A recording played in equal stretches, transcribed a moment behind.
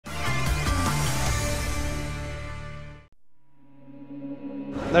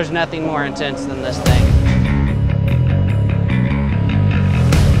There's nothing more intense than this thing.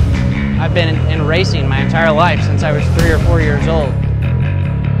 I've been in racing my entire life since I was 3 or 4 years old.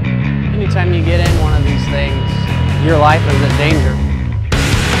 Anytime you get in one of these things, your life is in danger.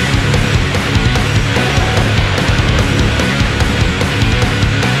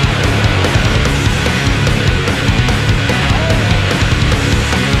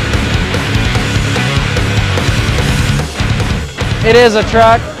 It is a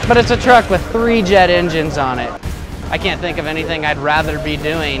truck, but it's a truck with 3 jet engines on it. I can't think of anything I'd rather be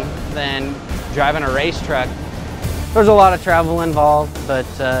doing than driving a race truck. There's a lot of travel involved, but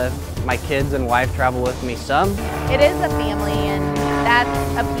my kids and wife travel with me some. It is a family, and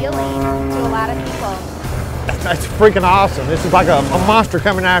that's appealing to a lot of people. That's freaking awesome. This is like a monster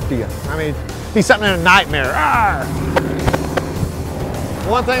coming after you. I mean, it'd be something in a nightmare. Arr!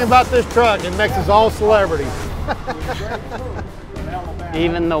 One thing about this truck, it makes us all celebrities.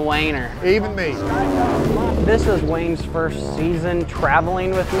 Even the Wayner. Even me. This is Wayne's first season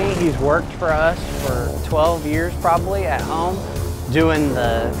traveling with me. He's worked for us for 12 years probably at home, doing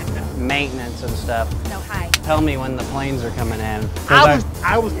the maintenance and stuff. No, hi. Tell me when the planes are coming in.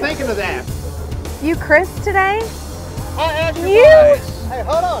 I was thinking of that. You Chris today? You? Hey,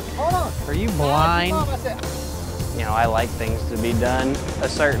 hold on. Are you blind? You know, I like things to be done a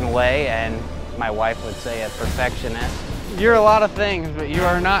certain way, and my wife would say a perfectionist. You're a lot of things, but you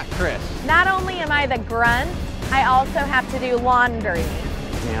are not Chris. Not only am I the grunt, I also have to do laundry.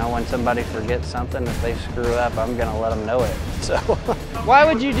 You know, when somebody forgets something, if they screw up, I'm gonna let them know it. So, why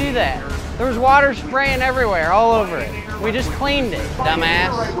would you do that? There was water spraying everywhere, all over it. We just cleaned it,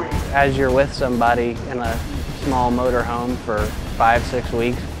 dumbass. As you're with somebody in a small motorhome for 5-6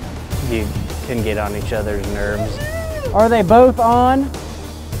 weeks, you can get on each other's nerves. Are they both on?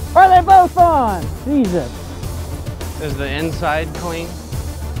 Are they both on? Jesus. Is the inside clean?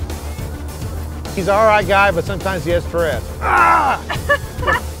 He's an all right guy, but sometimes he has Tourette's. Ah!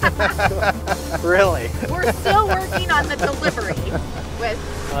 Really? We're still working on the delivery with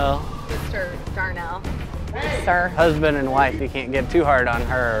Mr. Darnell. Sir. Husband and wife, you can't get too hard on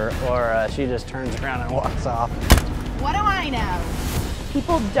her or she just turns around and walks off. What do I know?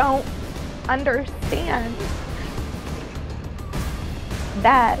 People don't understand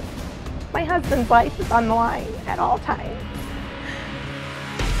that my husband's life is on the line at all times.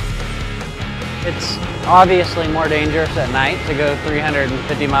 It's obviously more dangerous at night to go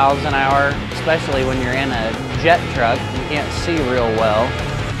 350 miles an hour, especially when you're in a jet truck. You can't see real well.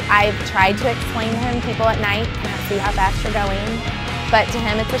 I've tried to explain to him people at night can't see how fast you're going, but to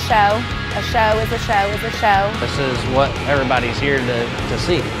him it's a show. A show is a show is a show. This is what everybody's here to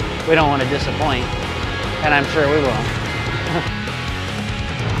see. We don't want to disappoint, and I'm sure we will.